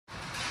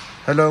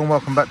Hello and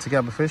welcome back to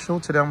Gab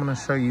Official. Today I'm going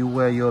to show you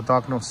where your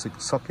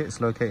diagnostic socket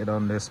is located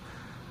on this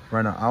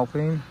Renault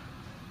Alpine.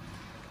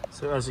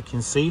 So as you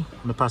can see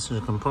in the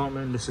passenger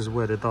compartment, this is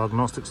where the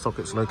diagnostic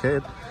socket is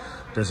located.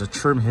 There's a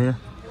trim here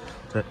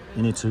that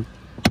you need to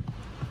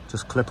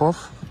just clip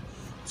off.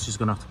 So you're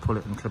going to have to pull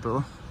it and clip it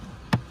off.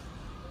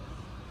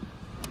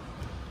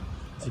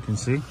 As you can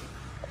see,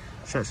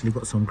 it's actually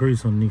got some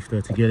grease underneath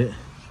there to get it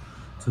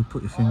to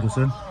put your fingers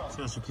in.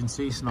 So as you can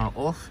see, it's now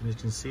off. As you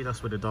can see,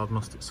 that's where the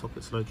diagnostic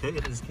socket's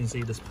located. As you can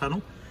see, this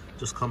panel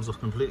just comes off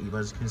completely, but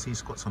as you can see,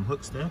 it's got some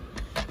hooks there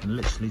and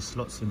literally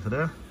slots into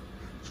there,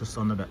 just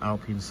under the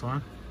Alpine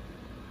sign.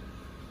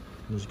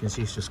 And as you can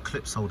see, it's just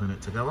clips holding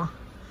it together.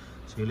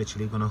 So you're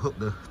literally going to hook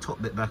the top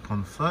bit back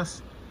on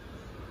first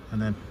and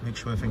then make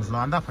sure everything's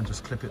lined up and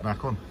just clip it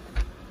back on.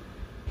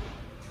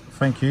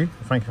 Thank you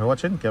for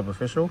watching Gab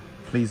Official.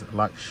 Please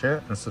like,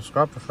 share and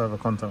subscribe for further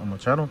content on my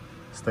channel.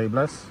 Stay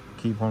blessed,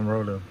 keep on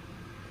rolling.